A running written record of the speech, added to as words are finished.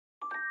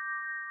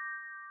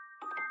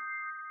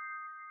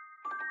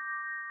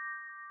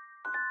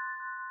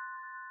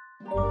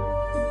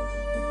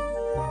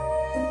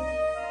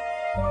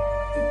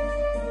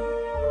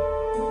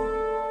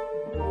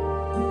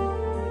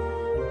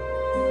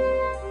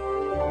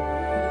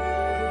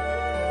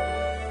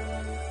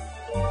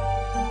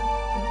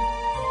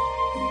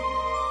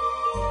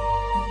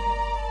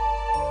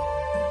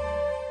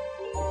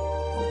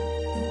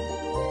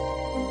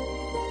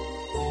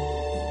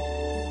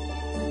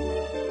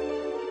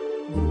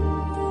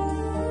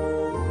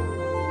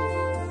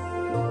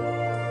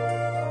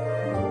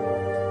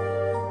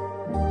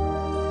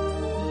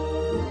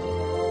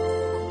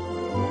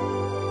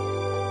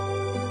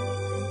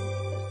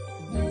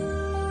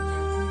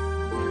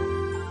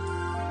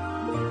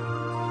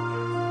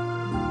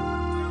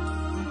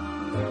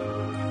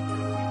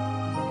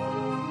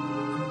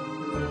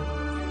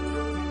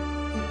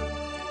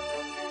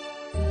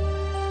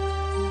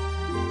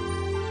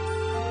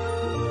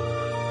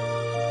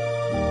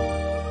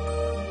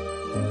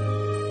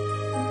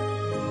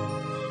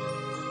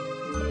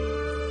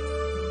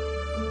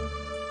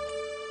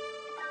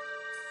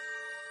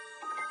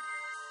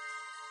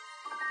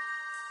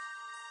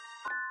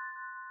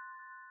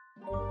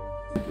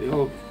the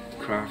old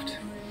craft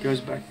goes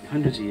back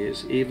hundreds of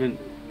years. Even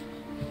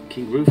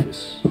King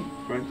Rufus,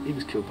 right? He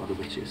was killed by the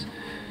witches.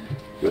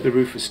 You got the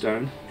Rufus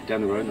stone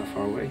down the road, not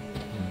far away.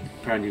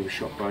 Apparently he was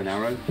shot by an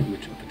arrow from a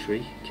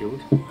tree,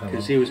 killed,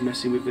 because he was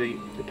messing with the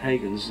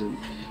pagans and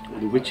or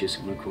the witches,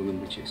 I'm going to call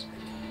them witches.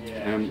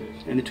 And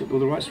they took all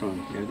the rights from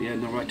him. You know, they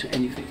had no right to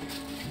anything.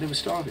 They were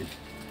starving.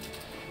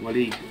 Well,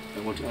 they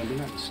wanted to own the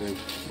land. So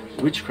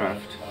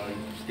witchcraft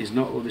is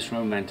not all this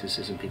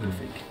romanticism people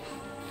think.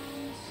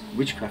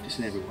 Witchcraft is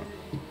in everyone.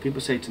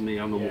 People say to me,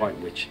 I'm a white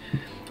witch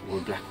or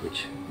a black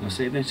witch. I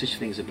say there's such a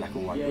thing as a black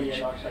and white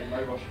witch.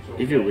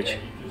 If you're a witch,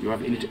 you're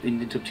either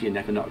in it up to your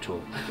neck or not at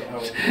all.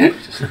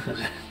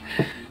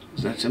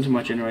 So some of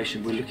my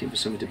generation, we're looking for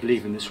something to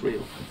believe in that's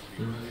real,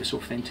 that's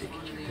authentic.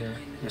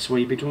 That's why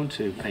you'd be drawn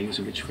to pagans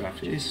and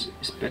witchcraft. It's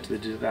better to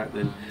do that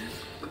than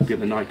be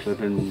at the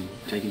nightclub and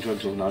taking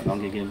drugs all night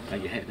long again,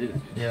 bang your head,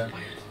 isn't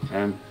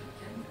it?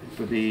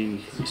 But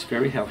it's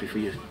very healthy for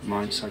your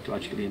mind,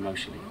 psychologically,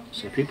 emotionally.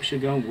 So people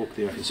should go and walk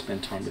the earth and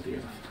spend time with the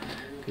earth,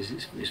 because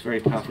it's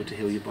very powerful to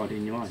heal your body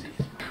and your mind.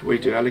 What you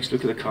do, Alex,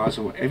 look at the cards,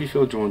 and whatever you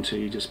feel drawn to,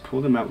 you just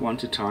pull them out one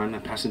at a time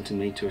and pass them to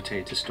me to tell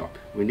you to stop.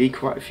 We need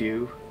quite a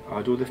few.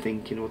 I do all the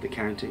thinking, all the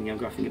counting. You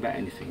haven't got to think about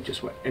anything,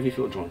 just whatever you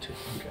feel drawn to.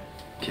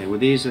 Okay, well,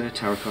 these are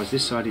tarot cards.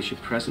 This side is your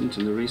present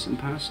and the recent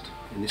past,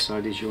 and this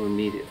side is your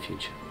immediate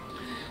future.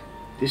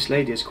 This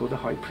lady is called the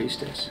High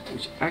Priestess,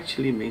 which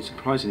actually means,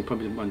 surprisingly,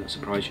 probably might not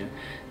surprise you,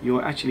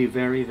 you're actually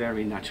very,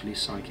 very naturally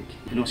psychic.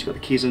 And also got the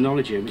keys of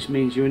knowledge here, which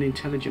means you're an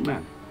intelligent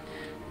man.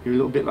 You're a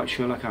little bit like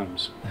Sherlock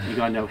Holmes. You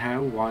gotta know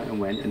how, why, and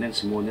when, and then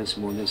some more, and then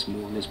some more, and then some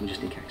more, and then some more,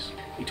 just in case.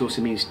 It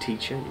also means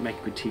teacher. You make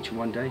a good teacher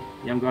one day.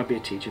 You haven't got to be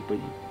a teacher, but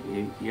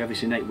you have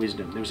this innate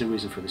wisdom. There's a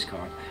reason for this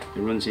card. It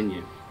runs in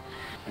you.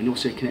 And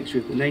also it connects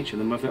with the nature,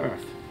 the Mother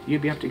Earth.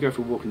 You'd be able to go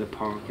for a walk in the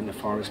park, in the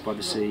forest, by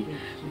the sea,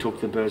 talk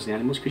to the birds and the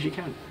animals, because you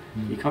can.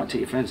 You can't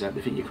take your friends out,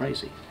 they think you're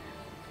crazy.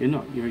 You're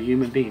not. You're a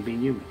human being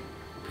human.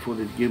 Before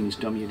the humans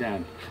dumb you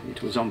down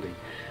into a zombie.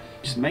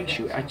 Just makes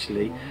you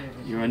actually,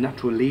 you're a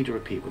natural leader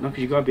of people. Not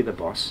because you've got to be the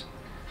boss,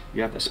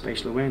 you have that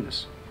spatial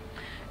awareness.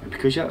 And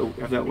because you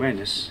have that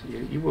awareness,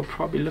 you will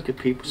probably look at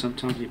people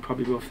sometimes, you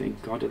probably will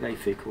think, God, are they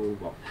thick or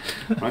what?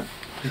 Right?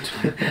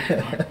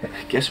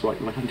 Guess what?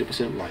 You're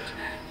 100% right.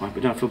 Right?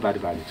 But don't feel bad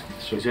about it.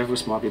 Because whoever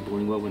was smart, be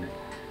born in well, wouldn't it?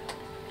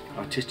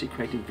 Artistic,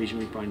 creative,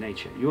 visionary by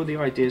nature. You're the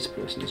ideas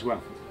person as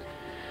well.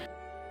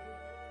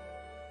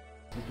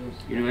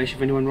 You're in a relationship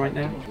with anyone right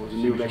now? Or a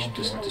new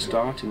relationship to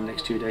start in the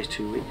next 2 days,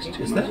 2 weeks,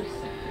 2 months?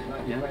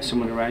 Yeah,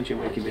 someone around you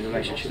where you can be in a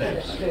relationship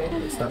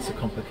with. That's a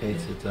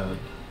complicated thing.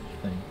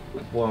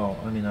 Well,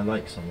 I mean, I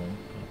like someone.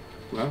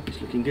 Well, it's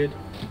looking good.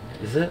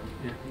 Is it?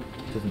 Yeah.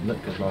 It didn't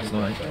look good last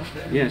night.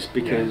 Yes,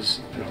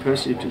 because the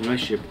person in a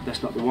relationship,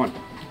 that's not the one.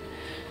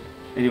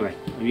 Anyway,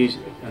 I'm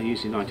usually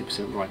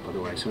 90% right, by the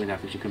way. Something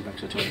happens, you come back,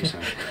 so I tell you so.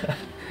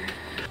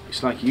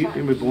 It's like you've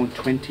been reborn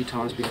 20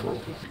 times before.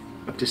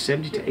 Up to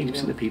 70 to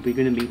 80% of the people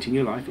you're going to meet in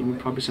your life, even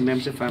probably some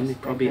members of family,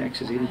 probably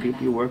exes, even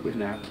people you work with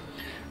now,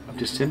 up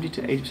to 70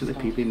 to 80% of the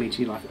people you meet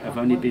in your life have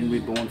only been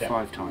reborn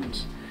 5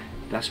 times.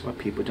 That's why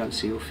people don't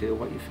see or feel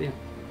what you feel.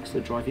 That's the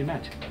drive you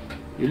mad.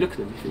 You look at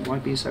them, you think, why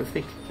being so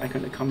thick? How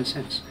can it common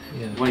sense?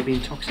 Why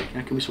being toxic?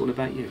 How come it's all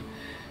about you?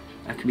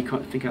 How can we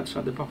think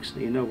outside the box?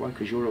 You know why?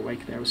 Because you're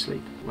awake, they're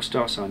asleep. What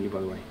star sign are you,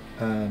 by the way?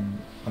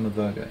 I'm a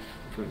Virgo.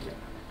 Virgo.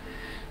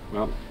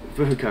 Well,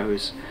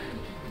 Virgos,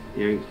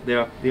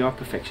 they are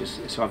perfectionists.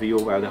 It's either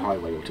your way or the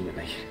highway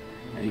ultimately.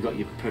 And you've got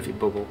your perfect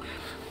bubble,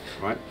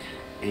 right?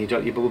 And you don't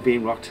want your bubble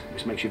being rocked,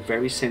 which makes you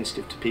very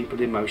sensitive to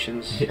people's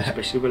emotions,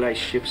 especially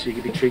relationships. So you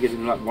can be triggered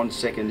in like 1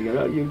 second. You go,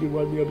 oh, you didn't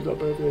want me, I'm not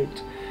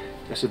perfect.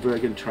 That's a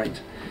Virgo trait.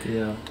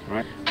 Yeah.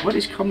 Right. What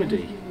is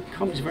comedy?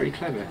 Comedy is very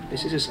clever.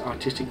 This is just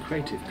artistic and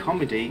creative.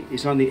 Comedy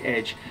is on the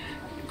edge.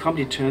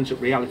 Comedy turns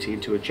up reality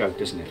into a joke,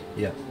 doesn't it?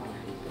 Yeah.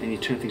 And you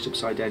turn things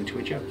upside down into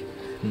a joke.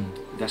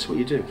 That's what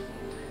you do.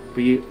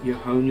 But you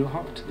hone your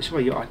heart. This is why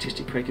you're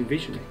artistic, creative,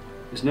 visionary.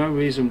 There's no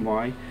reason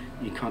why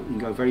you can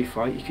go very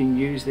far. You can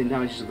use the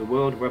analogies of the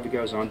world, whatever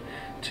goes on,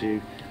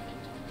 to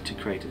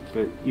create it.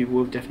 But you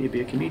will definitely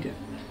be a comedian.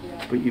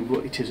 But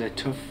it is a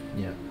tough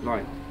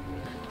line.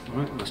 All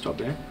right, I'll stop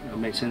there. That'll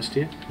make sense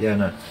to you? Yeah,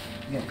 no.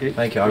 Okay.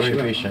 Thank you. I really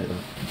appreciate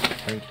that.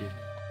 Thank you.